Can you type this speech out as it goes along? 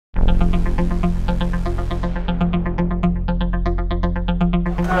Good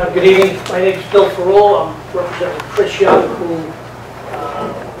evening. My name is Bill Farrell. I'm representing Chris Young, who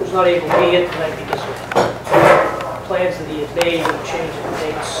was not able to be here tonight because of plans that he had made and changing the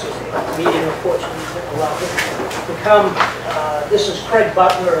dates. The meeting, unfortunately, didn't allow him to come. This is Craig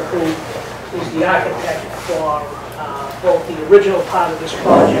Butler, who is the architect for both the original part of this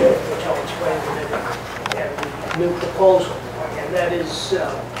project, which I'll explain in a minute, and the new proposal. And that is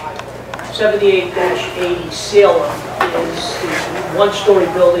 78-80 Salem is the one-story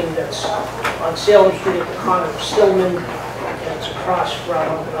building that's on Salem Street at the corner of Stillman, and it's across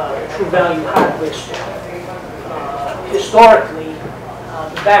from True Value Hardware store. Historically,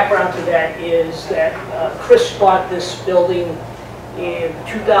 the background to that is that Chris bought this building in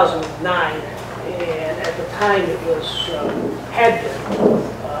 2009, and at the time it was had been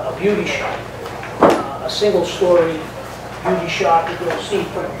a beauty shop, a single-story beauty shop. You can see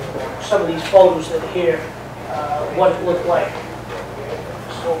from some of these photos that are here what it looked like.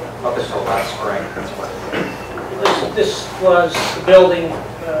 Up until last spring, that's what. This was the building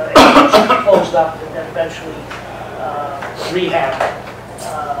closed up and then eventually rehabbed.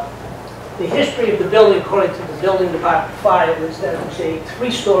 The history of the building, according to the building department file, is that it was a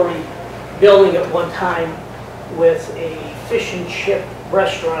three-story building at one time with a fish and chip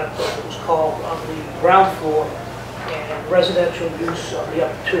restaurant, as it was called, on the ground floor, and residential use on the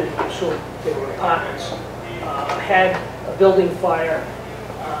upper two, so they were apartments. Had a building fire.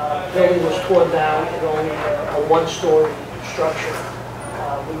 Building was torn down and only a one-story structure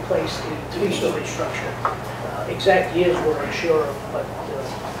replaced the three-story structure. Exact years we're unsure of, but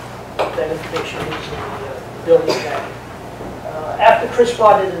that information is in the building packet. After Chris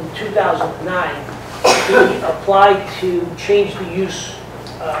bought it in 2009, he applied to change the use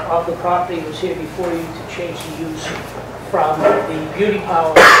of the property. It was here before you to change the use from the beauty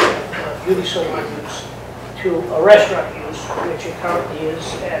parlor, beauty salon use, to a restaurant use, which it currently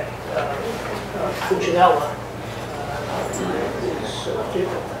is at Cucinella,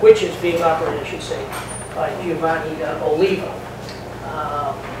 which is being operated, I should say, by Giovanni Oliva.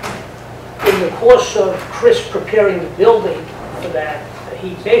 In the course of Chris preparing the building for that,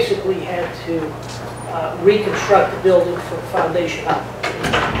 he basically had to reconstruct the building from foundation up.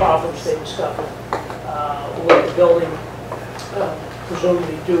 Problems they discovered with the building,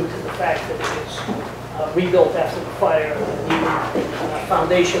 presumably due to the fact that it was rebuilt after the fire, needed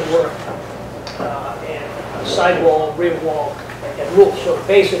foundation work, and sidewall, rear wall, and roof. So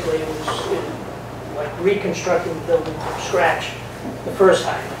basically it was like reconstructing the building from scratch the first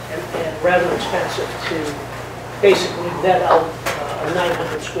time, and rather expensive to basically net out a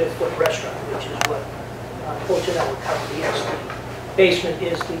 900 square foot restaurant, which is what Cucinella currently is. The basement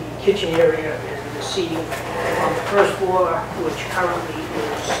is the kitchen area and the seating on the first floor, which currently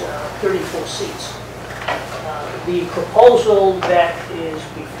is 34 seats. The proposal that is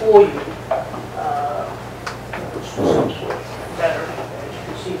before you, which is some sort of better, as you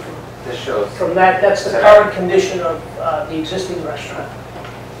can see from that, that's the current condition of the existing restaurant,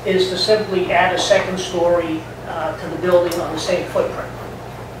 is to simply add a second story to the building on the same footprint.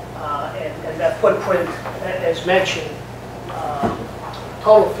 And that footprint, as mentioned,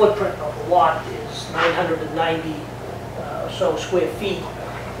 total footprint of the lot is 990 or so square feet.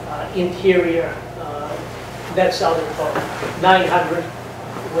 Interior, that's out at about 900,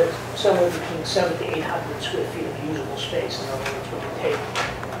 with somewhere between 700 to 800 square feet of usable space. In other words, when you take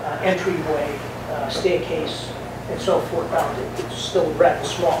entryway, staircase, and so forth out, it's still rather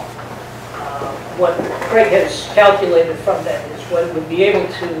small. What Craig has calculated from that is what it would be able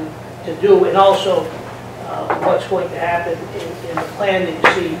to do, and also what's going to happen in the plan that you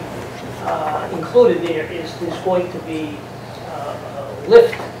see included there is there's going to be a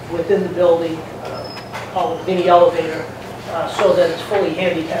lift within the building, called a mini elevator, so that it's fully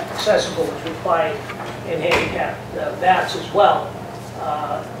handicap accessible as required in handicap baths as well.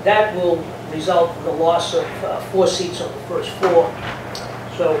 That will result in the loss of 4 seats on the first floor.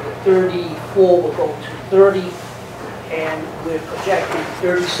 So the 34 will go to 30, and we're projecting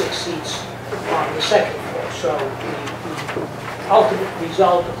 36 seats on the second floor. So the ultimate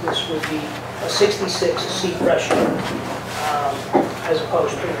result of this would be a 66-seat restaurant as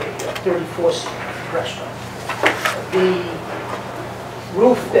opposed to a 34-seat restaurant. The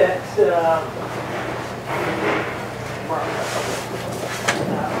roof that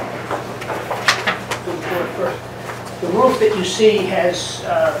the roof that you see has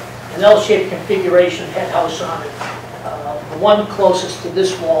an L-shaped configuration, head house on it. The one closest to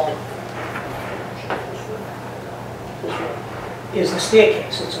this wall is the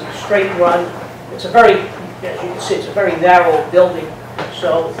staircase. It's a straight run. It's a very, as you can see, it's a very narrow building.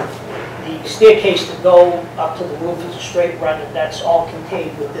 So The staircase to go up to the roof is a straight run, and that's all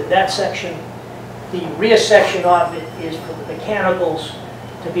contained within that section. The rear section of it is for the mechanicals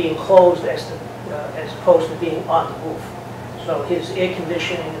to be enclosed as opposed to being on the roof. So his air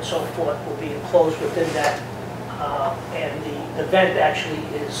conditioning and so forth will be enclosed within that, and the vent actually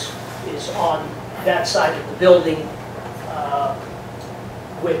is on that side of the building,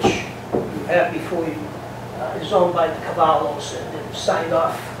 which you have before you is owned by the Cavallos, and then signed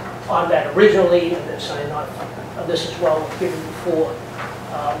off on that originally, and then signed off on this as well, given before.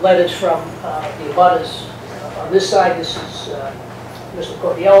 Letters from the abutters. On this side, this is Mr.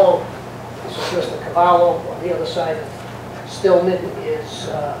 Cordiello, this is Mr. Cavallo. On the other side of Stillman is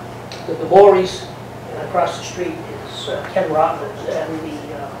the DeMoris, and across the street is Ken Robbins and the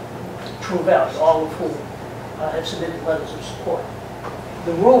Truvells, all of whom have submitted letters of support.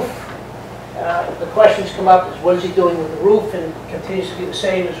 The roof, the questions come up is what is he doing with the roof, and it continues to be the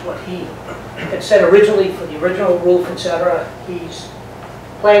same as what he had said originally for the original roof, etc. He's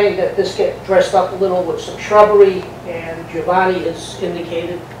planning that this get dressed up a little with some shrubbery, and Giovanni has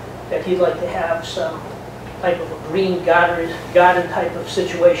indicated that he'd like to have some type of a green garden type of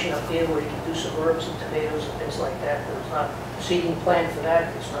situation up there where you can do some herbs and tomatoes and things like that. There's not seeding plan for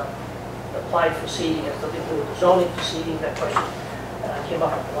that. It's not applied for seeding. It has nothing to do with the zoning for seeding. That question came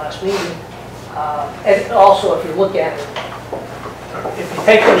up at the last meeting. And also, if you look at it, if you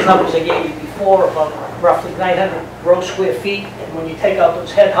take those numbers I gave you before, about roughly 900 gross square feet, and when you take out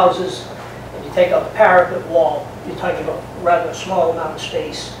those head houses and you take out the parapet wall, you're talking about rather a small amount of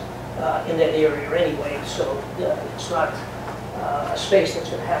space in that area anyway. So it's not a space that's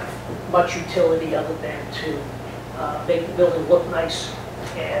going to have much utility other than to make the building look nice.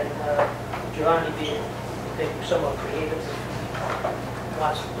 And Giovanni being somewhat creative, if he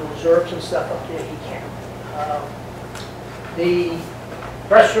wants to do his herbs and stuff up there, he can. The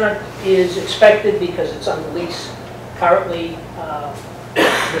restaurant is expected, because it's on the lease currently,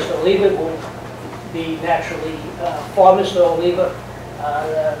 Mr. Oliva will be naturally for Mr. Oliva.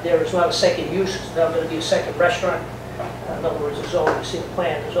 There is not a second use. It's not going to be a second restaurant. In other words, there's only, you see the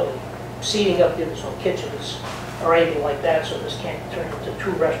plan, there's only seating up there, there's no kitchens or anything like that, so this can't turn into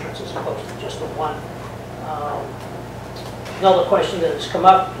two restaurants as opposed to just the one. Another question that has come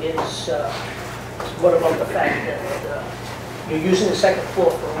up is what about the fact that you're using the second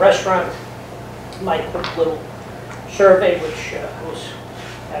floor for a restaurant? My quick little survey, which was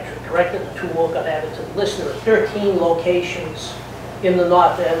actually corrected, and 2 more got added to the list. There are 13 locations in the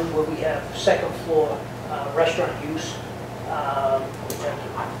north end where we have second floor restaurant use, which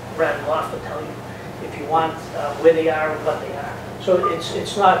I can rattle off and tell you if you want where they are and what they are. So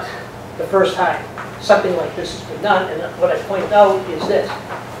it's not the first time something like this has been done. And what I point out is this: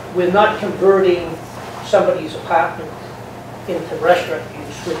 we're not converting somebody's apartment into restaurant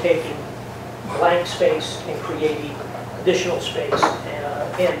use. We're taking blank space and creating additional space,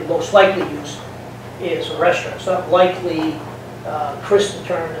 and the most likely use is a restaurant. It's not likely Chris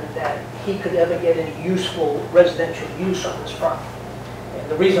determined that he could ever get any useful residential use on this property. And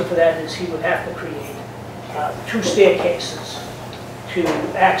the reason for that is he would have to create 2 staircases to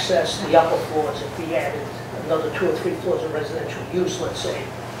access the upper floors. If he added another 2 or 3 floors of residential use, let's say,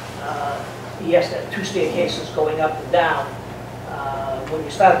 he has to have 2 staircases going up and down. When you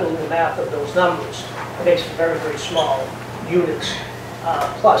start doing the math of those numbers, it makes for very, very small units.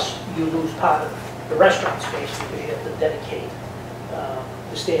 Plus, you lose part of the restaurant space because you have to dedicate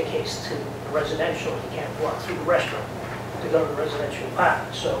the staircase to the residential. You can't walk through the restaurant to go to the residential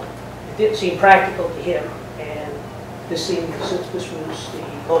apartment. So it didn't seem practical to him, and this seemed as if this was the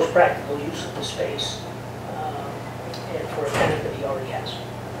most practical use of the space, and for a tenant that he already has.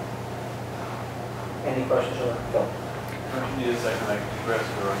 Any questions or Phil? Don't you need a second egress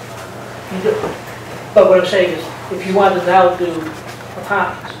for the restaurant? You do. But what I'm saying is, if you want to now do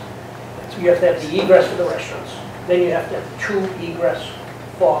apartments, so you have to have the egress for the restaurants. Then you have to have 2 egress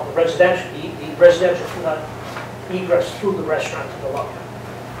for the residential. The residential cannot egress through the restaurant to the lower.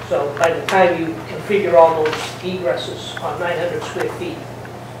 So by the time you configure all those egresses on 900 square feet,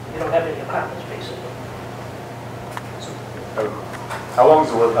 you don't have any apartments basically. So, how long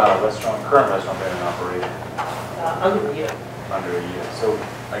has the current restaurant been in operation? Under a year. Under a year. So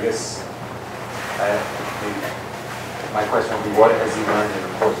I guess my question would be, what has he learned in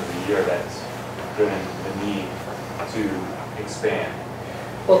the course of the year that's driven the need to expand?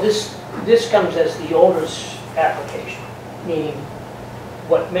 Well, this comes as the owner's application, meaning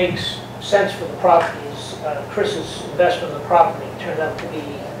what makes sense for the property is Chris's investment in the property turned out to be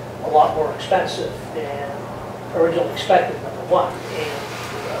a lot more expensive than originally expected, number one, and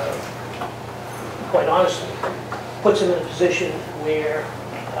quite honestly, puts him in a position where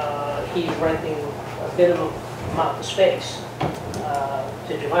he's renting a minimum amount of space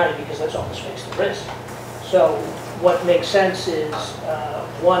to Giovanni because that's all the space there is. So what makes sense is,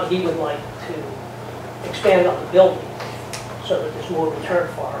 one, he would like to expand on the building so that there's more return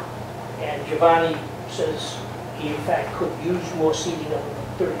for him. And Giovanni says he in fact could use more seating than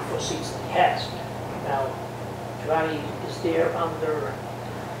the 34 seats that he has. Now, Giovanni is there under,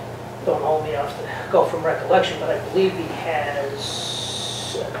 don't hold me, I have to go from recollection, but I believe he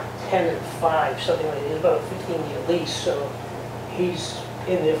has 10 and 5, something like that. He's about a 15-year lease, so he's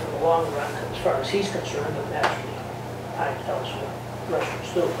in there for the long run as far as he's concerned, and naturally, time tells what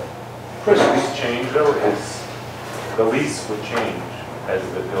restaurants do. But Chris, the lease change though is, the lease would change as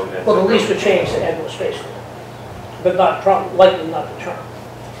the building. well, the lease would change to add more space to it, but not, likely not the term.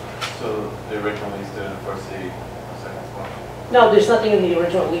 So the original lease didn't foresee a second floor? No, there's nothing in the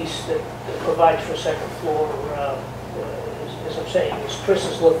original lease that provides for a second floor. As I'm saying, is Chris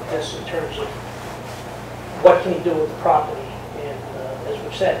has looked at this in terms of what can he do with the property, and as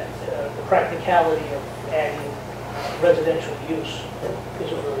we've said, the practicality of adding residential use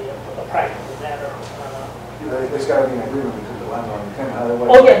isn't really a practical matter. There's got to be an agreement between the landlord and tenant. Otherwise,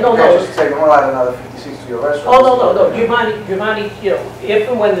 Oh yeah, no, you no. can't just say, we'll add another 50 seats to your restaurant. Oh, no. Giovanni, you know, if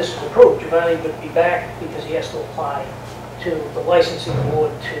and when this is approved, Giovanni would be back because he has to apply to the licensing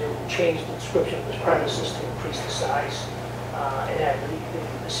board to change the description of his premises to increase the size and add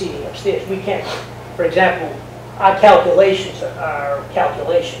the seating upstairs. We can't, for example, our calculations are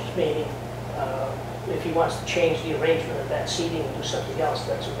calculations, meaning if he wants to change the arrangement of that seating and do something else,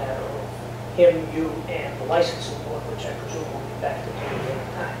 that's a matter of him, you, and the licensing board, which I presume will be back to the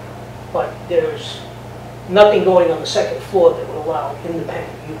same time. But there's nothing going on the second floor that would allow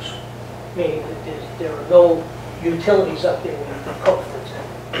independent use, meaning that there are no utilities up there where you can cook, for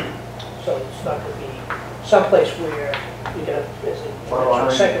example. So it's not going to be someplace where you get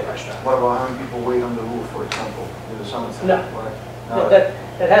a second restaurant. What about how many people wait on the roof, for example, in the summertime? No. Right? No,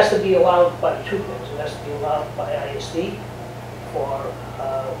 that has to be allowed by two things. It has to be allowed by ISD for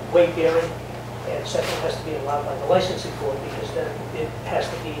weight bearing, and second, it has to be allowed by the licensing board because then it has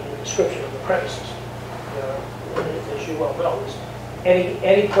to be in the description of the premises. As you well know, is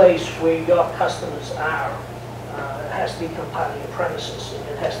any place where your customers are has to become part of your premises, and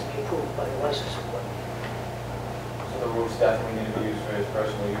it has to be approved by the licensing board. So the roofs definitely need to be used for his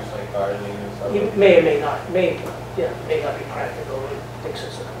personal use, like gardening and stuff? It may or may not, may not be practical. He thinks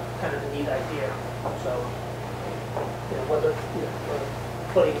it's kind of a neat idea. So, whether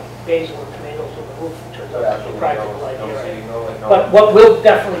putting basil and tomatoes on the roof turns out to be a practical idea. But what will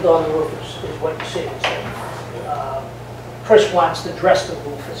definitely go on the roof is what you see. Chris wants to dress the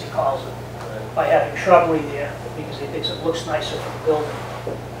roof, as he calls it, by having shrubbery there because he thinks it looks nicer for the building.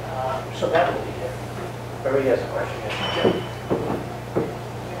 So that will be there. Barry has a question. Yeah.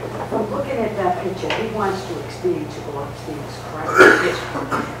 From looking at that picture, he wants to expand to go upstairs, correct? Yes.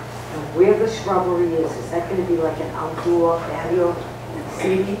 And where the shrubbery is that going to be like an outdoor patio and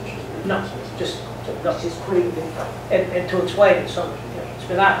seating? No, just putting it in. And to explain it, it's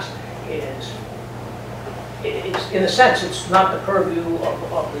been asked, it's in a sense, it's not the purview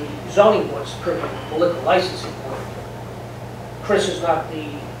of the zoning board, it's the purview of the liquor licensing board. Chris is not the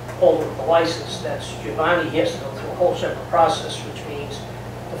holder of the license, that's Giovanni. He has to go through a whole separate process, which means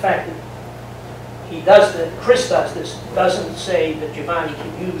the fact that he does that, Chris does this, doesn't say that Giovanni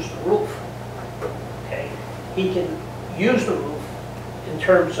can use the roof. Okay, he can use the roof in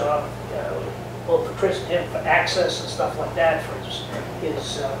terms of both for Chris and him for access and stuff like that, for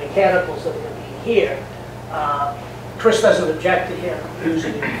his mechanicals that are going to be here. Chris doesn't object to him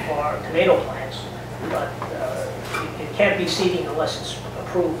using it for tomato plants, but it can't be seating unless it's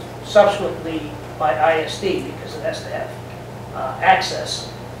approved subsequently by ISD because it has to have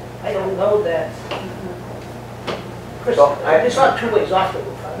access. I don't know that. Chris, it's not 2 ways off the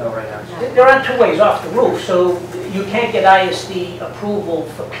roof. No, right now. There aren't 2 ways off the roof, so you can't get ISD approval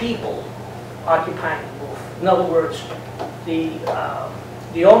for people occupying the roof. In other words,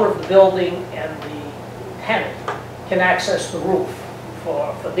 the owner of the building and the tenant can access the roof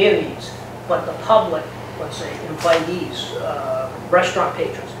for their needs, but the public, let's say invitees, restaurant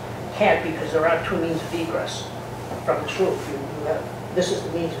patrons, can't because there aren't 2 means of egress from this roof. This is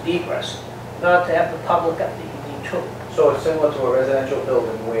the means of egress. Not to have the public up there, you need 2. So it's similar to a residential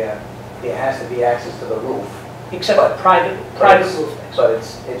building where there has to be access to the roof. Except for private roof things. But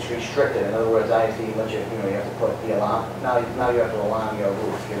it's restricted. In other words, ISD lets you have to put the alarm. Now you have to alarm your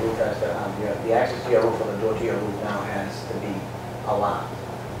roof. Your roof has to, the access to your roof or the door to your roof now has to be alarmed.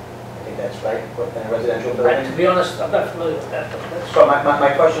 I think that's right, in a residential building. To be honest, I'm not familiar with that. So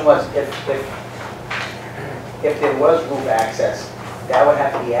my question was, if there was roof access, that would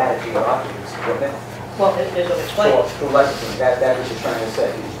have to be added to your occupancy, wouldn't it? Well, as I've So, explained, through licensing, that's what you're trying to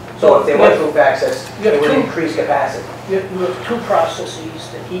say. So if they went roof access, You have it would two- increase capacity. you have two processes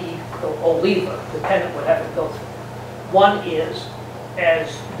that he, or lever, the tenant would have to go through. One is,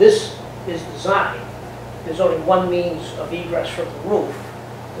 as this is designed, there's only one means of egress from the roof.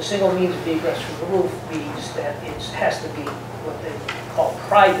 The single means of egress from the roof means that it has to be what they call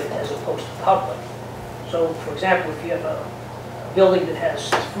private as opposed to public. So, for example, if you have a building that has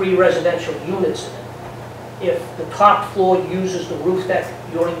 3 residential units in it, if the top floor uses the roof deck,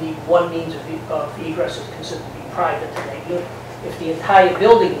 you only need one means of egress is considered to be private to that unit. If the entire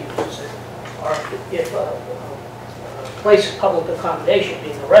building uses it, or if a place of public accommodation,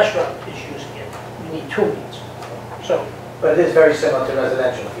 being a restaurant, is using it, you need 2 means. So, But it is very similar to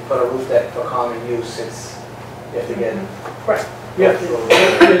residential. If you put a roof deck for common use, you have to get. correct. You have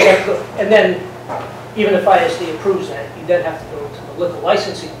to, and then, even if ISD approves that, you then have to go to the liquor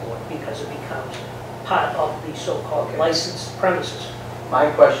licensing board because it becomes part of the so-called Okay. licensed premises.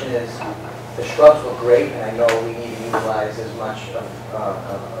 My question is, the shrubs look great, and I know we need to utilize as much of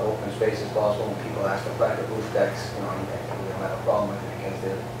open space as possible. When people ask for private roof decks, you know, we don't have a problem with it because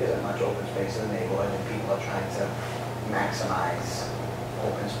there isn't much open space in the neighborhood, and people are trying to maximize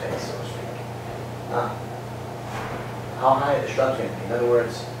open space, so to speak. How high are the shrubs going to be? In other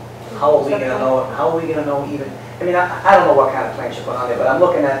words, how are we going to know? How are we going to know even? I mean, I don't know what kind of plants you put on there, but I'm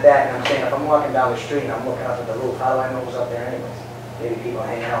looking at that and I'm saying, if I'm walking down the street and I'm looking up at the roof, how do I know who's up there anyways? Maybe people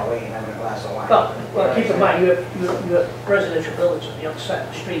hanging out waiting, having a glass of wine. Well, keep in mind, you have residential buildings on the other side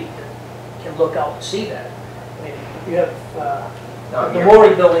of the street that can look out and see that. I mean, you have the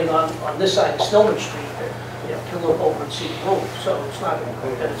Maury building on this side of Stillman Street that, you know, can look over and see the roof. So it's not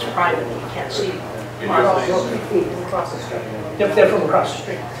that it's private and you can't see it. Across the street. They're from across the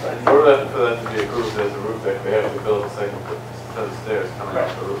street. Right. For that to be approved as a roof deck, they have to build a second set of stairs coming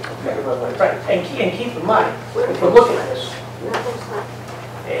off the roof. Right, and keep in mind, if you look at this,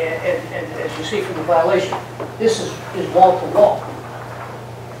 and as you see from the violation, this is wall to wall.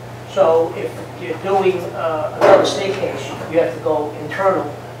 So if you're doing another staircase, you have to go internal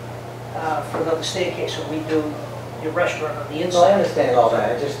for another staircase, and we do your restaurant on the So I inside. understand all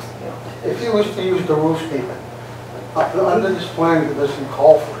that, I just, you know. If he was to use the roof statement, under this plan, it doesn't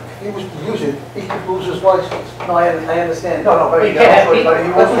call for it. If he was to use it, he could lose his license. No, I understand. No, but You he can't have also, but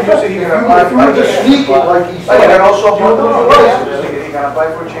he wants to use it, he If can you apply. were to sneak it like he He said. can also apply for a license. He can apply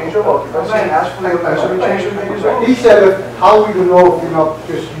for a change of occupancy and ask for a change of occupancy. He said, how are we to know if you're not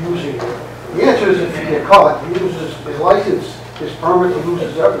just using it? The answer is if you get caught, he loses his license, his permit, he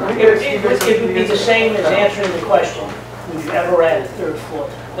loses everything. It would be the same as answering the question, would you ever add a third floor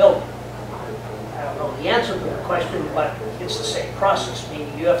to the building? I don't know the answer to the question, but it's the same process,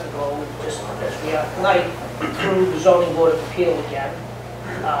 meaning you have to go, just as we are tonight, through the zoning board of appeal again.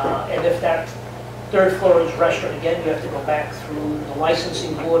 And if that third floor is restaurant again, you have to go back through the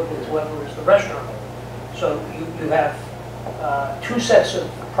licensing board with whoever is the restaurant. So you have 2 sets of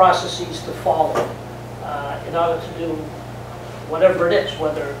processes to follow in order to do whatever it is,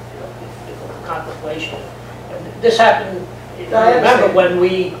 whether, you know, if it's contemplation. And this happened, if you I remember, understand. when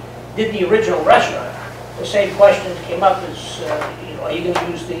we did the original restaurant, the same question came up as, you know, are you going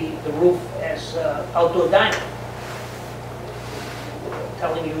to use the roof as outdoor dining?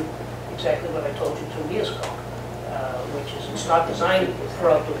 Telling you exactly what I told you 2 years ago, which is it's not designed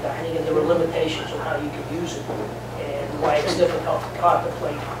for outdoor dining, and there are limitations on how you can use it, and why it's difficult to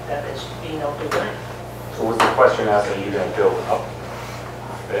contemplate that as being outdoor dining. So was the question asked that you're gonna build up,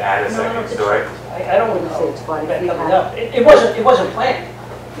 add a second story? I don't recall It's fine. that coming up. It wasn't planned,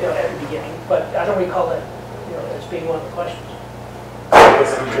 you know, at the beginning, but I don't recall that, you know, as being one of the questions.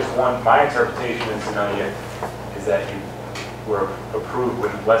 Listen, just one, my interpretation is, you know, is that you were approved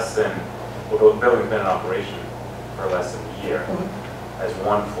with less than, well, the building's been in operation for less than a year as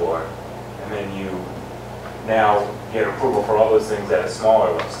one floor, and then you now get approval for all those things at a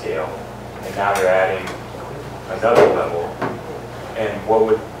smaller scale, and now you're adding another level. And what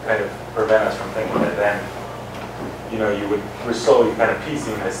would kind of prevent us from thinking that then, you know, we're slowly kind of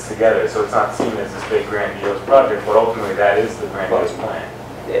piecing this together, so it's not seen as this big grandiose project, but ultimately that is the grandiose plan.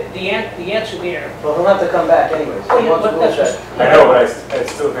 The answer there. Well, he'll have to come back anyways. Oh, yeah, Once but the that's rule just- set. I know, but I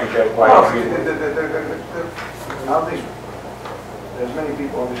still think that why No, don't we- I don't think there's many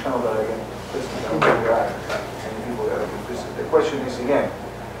people on this panel that are against this, I don't think there are many people that are against this. The question is again,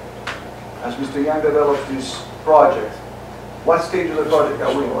 as Mr. Young develops this project, what stage of the project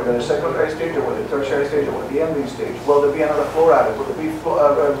are we in? We're in the secondary stage, or the tertiary stage, or the ending stage? Will there be another floor added? Will there be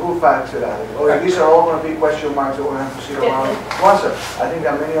roof access added? Or these are all going to be question marks that we're going to have to sit around to answer. I think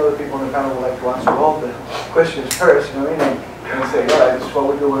that many other people on the panel would like to answer all the questions first, you know what I mean? and say, all right, this is what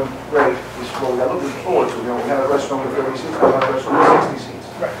we're doing, great, this is what we're looking forward to. You know, we have a restaurant with 30 seats, now we have a restaurant with 60 seats.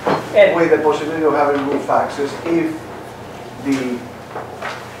 Right. With the possibility of having roof access if the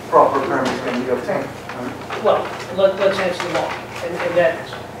proper permits can be obtained. Well, let's answer them all. And that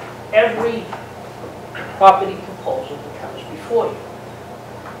is, every property proposal that comes before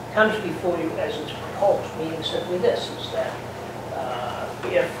you as it's proposed, meaning simply this, is that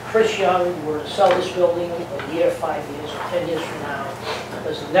if Chris Young were to sell this building a year, 5 years, or 10 years from now,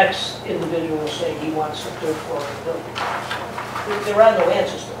 does the next individual say he wants the third floor of the building? There are no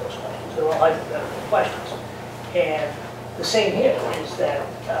answers to those questions. They're all hypothetical questions. And the same here is that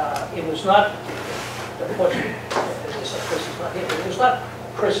it was not, unfortunately, as I said, Chris is not here, but it was not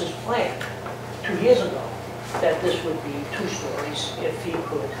Chris's plan 2 years ago that this would be 2 stories if he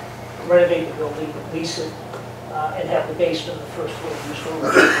could renovate the building, lease it, and have the basement and the first floor used for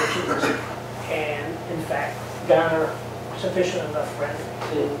residential, and in fact garner sufficient enough rent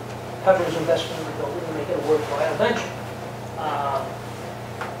to cover his investment in the building and make it a worthwhile venture.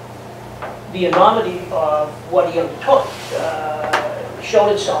 The enormity of what he undertook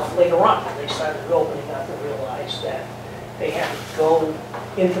showed itself later on when they started opening up and realized that they had to go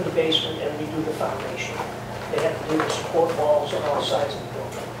into the basement and redo the foundation. They had to do the support walls on all sides of the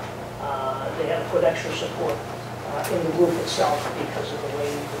building. They had to put extra support in the roof itself because of the way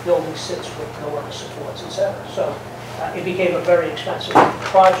the building sits with no other supports, etc. So it became a very expensive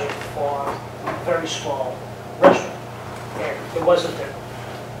project for a very small restaurant. And it wasn't that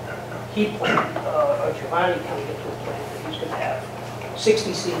he planned, or Giovanni coming into a plan that he's going to have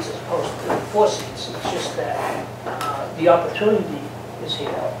 60 seats as opposed to 34 seats. It's just that the opportunity is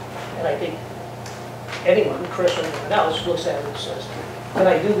here. And I think anyone, Chris or anyone else, looks at it and says, can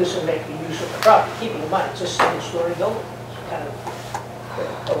I do this and make the use of the property? Keeping in mind, it's a single-story building. It's kind of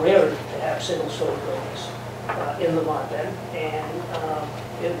a rarity to have single-story buildings in the Mont Bend, and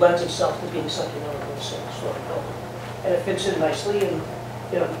it lends itself to being something other than a single-story building. And it fits in nicely, and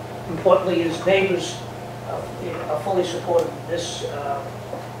importantly, his neighbors are fully supportive of this,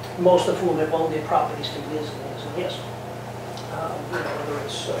 most of whom have owned their properties for years and years and years. Whether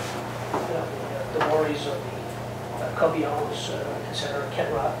it's the Morris or the Cobiones, et cetera,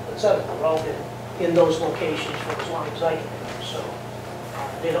 Ken Rock, et cetera. They've all been in those locations for as long as I can remember, so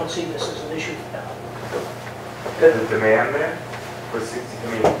they don't see this as an issue for them. There's a demand there for 60, I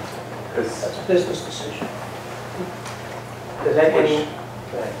mean, because... That's a business decision. Does that any...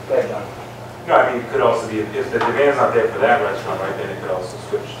 Go ahead, John. No, I mean, it could also be, if the demand's not there for that restaurant, right, then it could also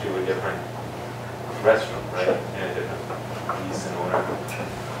switch to a different restaurant, right? Sure. And a different lease and owner.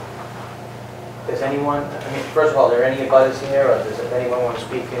 Does anyone, I mean, first of all, are there any advisors here, or does anyone want to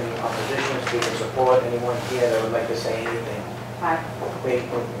speak in opposition, speak in support? Anyone here that would like to say anything? Hi, Wait,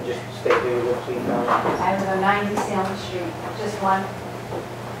 just state who you live, please, now. I live on 90 Salem Street, just one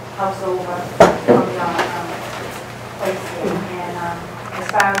house over from the place here. And as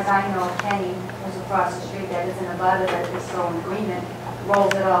far as I know, Kenny, who's across the street, that isn't a butter, that is so in agreement,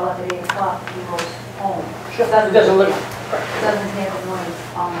 rolls it all up at 8 o'clock, he goes home. Sure, it doesn't live. Doesn't hear the noise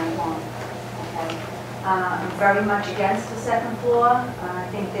all night long. Okay. I'm very much against the second floor. I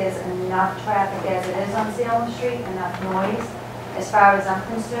think there's enough traffic as it is on Salem Street, enough noise. As far as I'm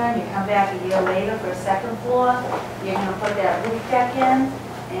concerned, you come back a year later for a second floor, you're going to put that roof deck in,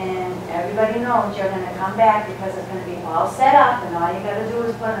 and everybody knows you're going to come back because it's going to be all set up, and all you got to do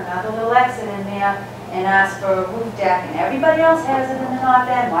is put another little exit in there and ask for a roof deck, and everybody else has it in the North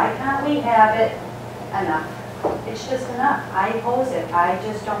End. Why can't we have it? Enough. It's just enough. I oppose it. I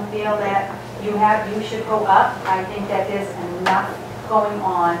just don't feel that you should go up. I think that there's enough going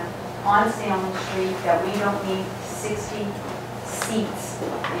on Salem Street that we don't need 60 seats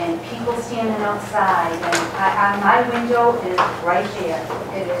and people standing outside. And my window is right there.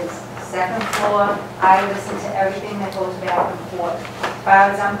 It is second floor. I listen to everything that goes back and forth. As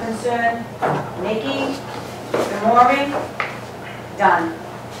far as I'm concerned, Nikki, the mooring, done.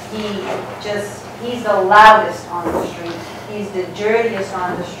 He's the loudest on the street. He's the dirtiest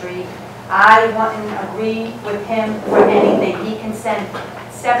on the street. I wouldn't agree with him for anything. He can send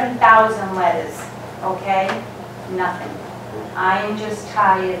 7,000 letters, okay? Nothing. I am just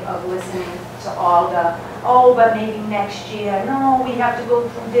tired of listening to all the, oh, but maybe next year. No, we have to go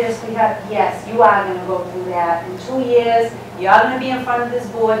through this. Yes, you are going to go through that. In 2 years, you're going to be in front of this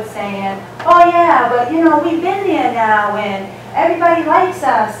board saying, oh yeah, but we've been there now and everybody likes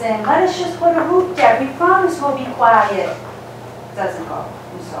us and let us just put a roof deck. We promise we'll be quiet. It doesn't go.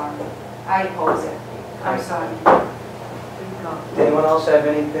 I'm sorry. I oppose it. I'm sorry. Does anyone else have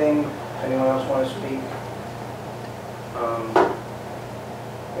anything? Anyone else want to speak?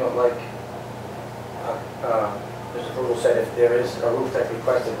 Mr. Frugal said if there is a roof deck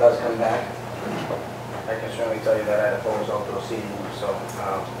request that does come back, I can certainly tell you that I oppose outdoor seating, so,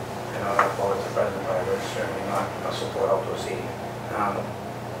 and I'll oppose the president, but I would certainly not support outdoor seating.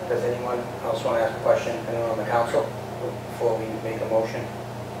 Does anyone else want to ask a question, anyone on the council, before we make a motion?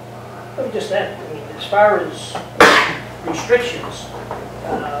 Let me just add, I mean, as far as restrictions,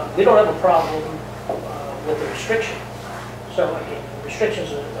 we don't have a problem with the restriction. So, again,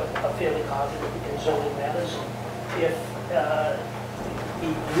 restrictions are fairly common in zoning matters. If the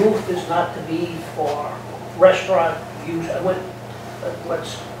roof is not to be for restaurant use,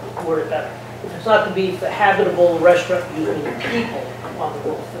 let's word it better. If it's not to be for habitable restaurant using people on the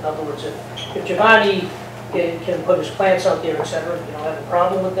roof, in other words, if Giovanni can put his plants out there, et cetera, you don't have a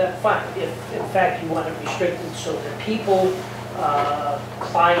problem with that, fine. If, in fact, you want it restricted so that people,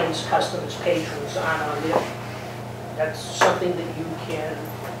 clients, customers, patrons aren't on there, that's something that you can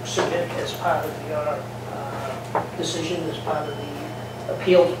submit as part of your decision, as part of the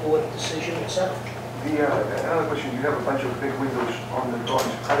appeals board decision, et cetera. Another question, you have a bunch of big windows on the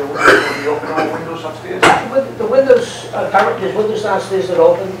drawings. Are the windows going to be open, all windows upstairs? The windows, there's windows downstairs that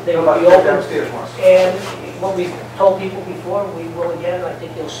open, they will be open. Downstairs ones. And what we told people before, we will again, I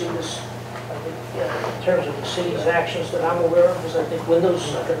think you'll see this, I think, in terms of the city's actions that I'm aware of, is I think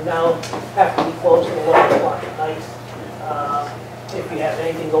windows are going to now have to be closed at 11 o'clock at night if you have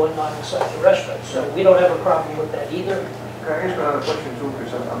anything going on inside the restaurant. So we don't have a problem with that either. Can I ask another question too,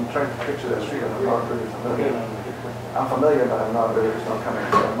 because I'm trying to picture that street, and I'm not really familiar. I'm familiar, but I'm not really, it's not coming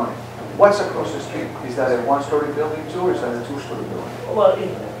to my mind. What's across the street? Is that a one-story building too, or is that a two-story building? Well,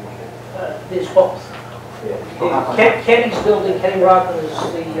 there's both. Kenny's building, Kenny Rockland is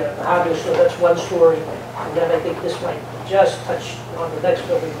the hardware store, that's one story. And then I think this might just touch on the next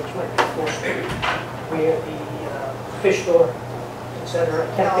building, which might be 4-story, where the fish store, et cetera.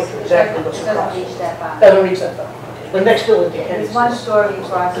 I can't picture exactly what's across. Doesn't reach that far. Doesn't reach that far. The next building to Kenny's. There's one story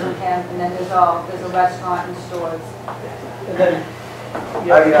across from him, and then there's a restaurant and stores. And then,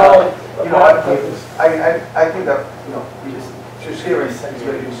 you call it. I think that, you know, just hearing these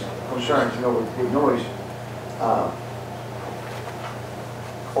various concerns, you know, with noise,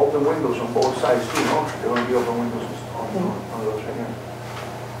 open windows on both sides too, no? There will be open windows on those right here.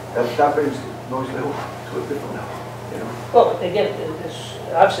 That brings noise level to a different level, you know? Well, again,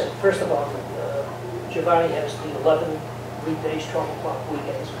 as I've said, first of all, Giovanni has the 11 weekdays, 12 o'clock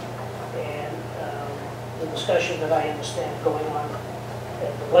weekends. And the discussion that I understand going on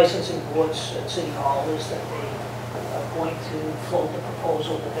at the licensing boards at City Hall is that they are going to float the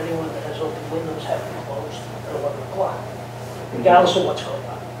proposal that anyone that has open windows have to close at 11 o'clock, regardless of what's going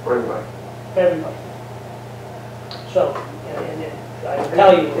on. For everybody. Everybody. So, and I can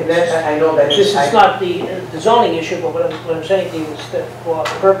tell you, I know that this is not the zoning issue, but what I'm saying to you is that for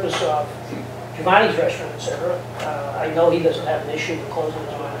the purpose of Giovanni's restaurant, et cetera, I know he doesn't have an issue with closing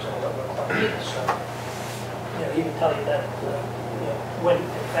his windows at 11 o'clock either, so, you know, he can tell you that, you know, when,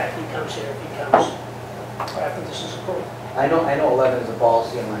 in fact, he comes here, if he comes after this is approved. I know 11 is a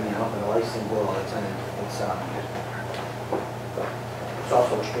policy, and I mean, I'm the licensing board all the time. It's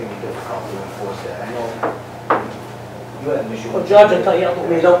also extremely difficult to enforce that. I know you had an issue. Well, George will tell you. I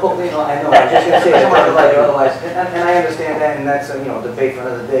mean, don't put me on, I know, I was just gonna say, otherwise, and I understand that, and that's, you know, debate for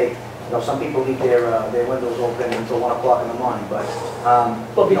another day. You know, some people leave their windows open until 1 o'clock in the morning, but,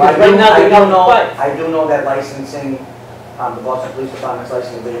 Well, you know, because right now they don't apply. I do know that licensing, the Boston Police Department's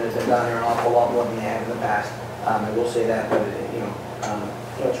licensing division has been down here an awful lot more than they have in the past. I will say that, but, you know,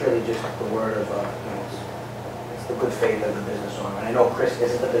 it's really just the word of, you know, it's the good faith of the business owner. And I know Chris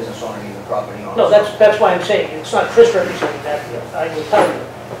isn't the business owner, he's the property owner. No, that's why I'm saying, it's not Chris representing that, I will tell you.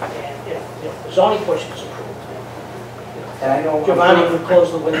 And if the zoning portion is approved, And I know Giovanni would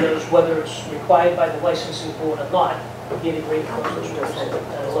close the windows, whether it's required by the licensing board or not, he'd agree to close those windows at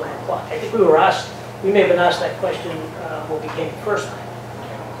 11 o'clock. I think we may have been asked that question when we came the first time.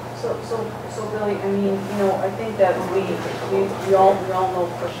 So really, I mean, you know, I think that we all know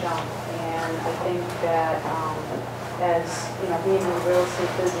Christian, and I think that as, you know, being in the real estate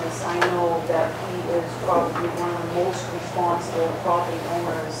business, I know that he is probably one of the most responsible property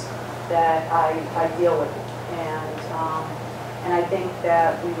owners that I deal with. And I think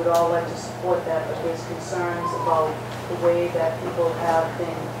that we would all like to support that, but there's concerns about the way that people have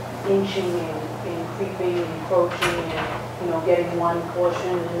been inching and creeping and encroaching and, you know, getting one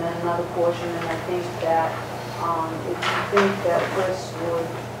portion and then another portion. And I think that if you think that Chris would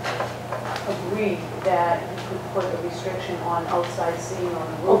agree that you could put a restriction on outside seating on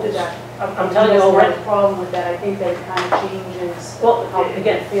the roof, that I'm telling you already. the problem with that, I think that it kind of changes Well, how people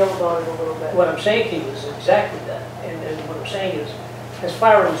again, feel about it a little bit. what I'm saying to you is exactly that. And what I'm saying is, as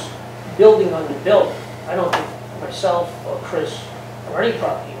far as building on the building, I don't think much myself or Chris or any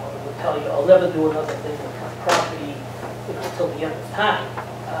property owner would tell you, I'll never do another thing with my property, you know, until the end of time.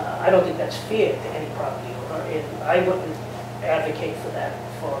 I don't think that's fair to any property owner, and I wouldn't advocate for that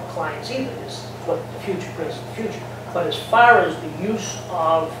for our clients either, is what the future brings in the future. But as far as the use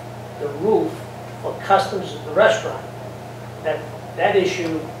of the roof for customers at the restaurant, that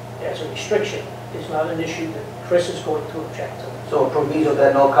issue as a restriction is not an issue that Chris is going to object to. So a proviso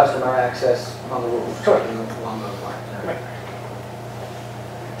that no customer access on the roof. Correct. Along those lines. Right.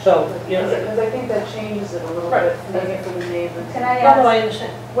 So, you know, Because I think that changes it a little Right. bit, maybe for the neighbors. Can I no, I ask,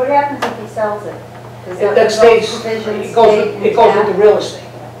 understand. what happens if he sells it? Does That stays, provision it goes stay with the intact? real estate.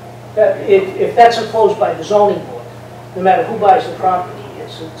 If that's imposed by the zoning board, no matter who buys the property,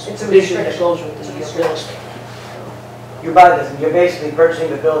 it's a It's a provision that restriction. goes with It's a the restriction. real estate. You buy this, and you're basically purchasing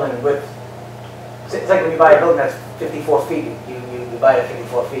the building with, it's like when you buy a building that's 54 feet, you buy it at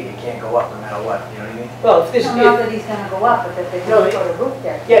 54 feet, you can't go up no matter what, you know what I mean? Well, if this, No, not that he's gonna go up, but that they're No, gonna put a roof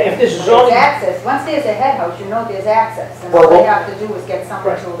deck. yeah, if this is There's zoning, access, once there's a head house, you know there's access, and Well, all they well- have to do is get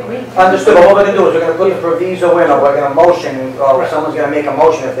someone to agree. Understood, but what we're gonna do is we're gonna put the proviso in, or we're gonna motion, or Right. someone's gonna make a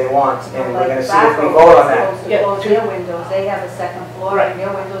motion if they want, and we're Like gonna see if we Barco vote on is that. supposed to Yeah, close to- their windows, they have a second floor, Right. and their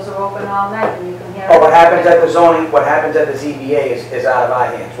windows are open all night, and you can hear. Oh, what happens at the zoning, what happens at the ZBA is out of our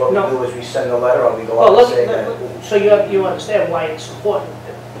hands. What we No. do is we send a letter, or we go well, up and look, say that. so you understand why it's important.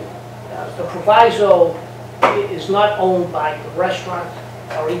 The proviso is not owned by the restaurant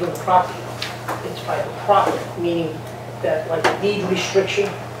or even the property owner. It's by the property, meaning that like a deed restriction,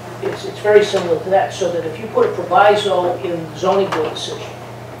 it's very similar to that. So that if you put a proviso in the zoning board decision,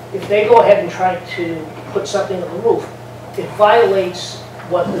 if they go ahead and try to put something on the roof, it violates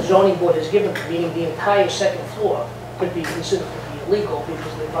what the zoning board has given, meaning the entire second floor could be considered to be illegal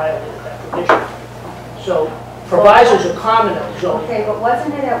because they violated that provision. So provisos are common in zoning. Okay, but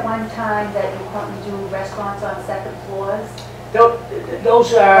wasn't it at one time that you couldn't do restaurants on second floors?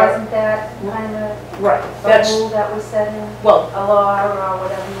 Those are, Wasn't that kind of right, a that's, rule that was set in well, a law or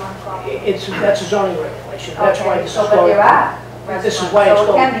whatever you want to call it? that's a zoning regulation. That's why Okay, this is so but going. there are This is restaurants, why it's so it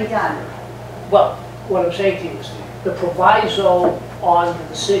going. can be done. Well, what I'm saying to you is, the proviso on the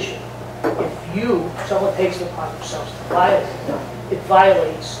decision, if someone takes it upon themselves to violate it, it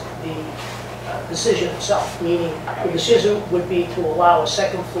violates the decision itself, meaning the decision would be to allow a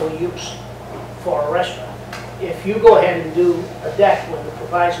second floor use for a restaurant. If you go ahead and do a deck when the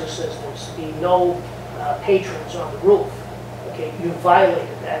proviso says there's to be no patrons on the roof, okay, you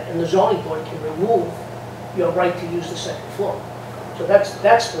violated that, and the zoning board can remove your right to use the second floor. So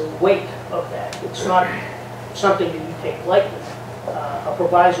that's the weight of that. It's not something that you take lightly. A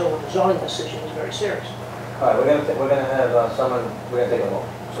proviso in the zoning decision is very serious. All right, we're gonna have someone, we're gonna take a vote.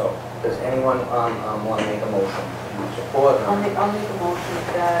 So, does anyone want to make a motion in support? I'll make a motion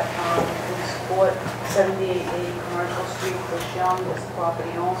that we support 7880 Commercial Street, Chris Young as the property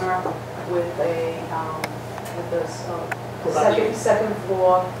owner with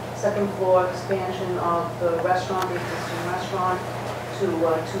second floor expansion of the restaurant, the existing restaurant, to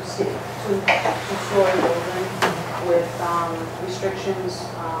two-story building with restrictions,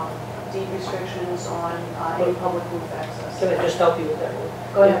 deed restrictions on any public roof access. Can I just help you with that one?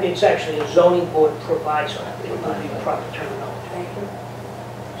 Go ahead. It's actually a zoning board proviso, it would be the proper terminology. Thank you.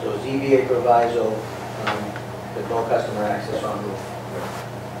 So ZBA proviso, with no customer access on roof.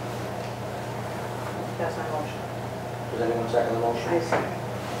 That's my motion. Does anyone second the motion? I see.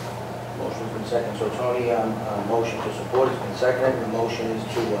 Motion's been seconded. So Tony, motion to support has been seconded. The motion is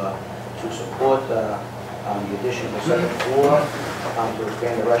to support the addition of the second floor, to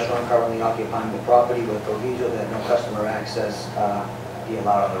expand the restaurant currently occupying the property with proviso that no customer access be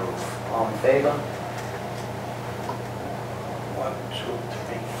allowed on the roof. All in favor? 1, 2,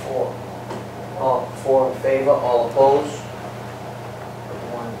 3, 4. All 4 in favor, all opposed? 1,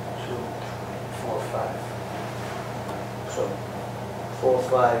 2, 3, 4, 5. So 4,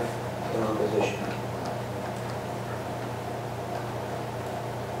 5 in opposition.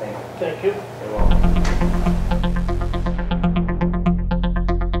 Thank you. Thank you. You're welcome.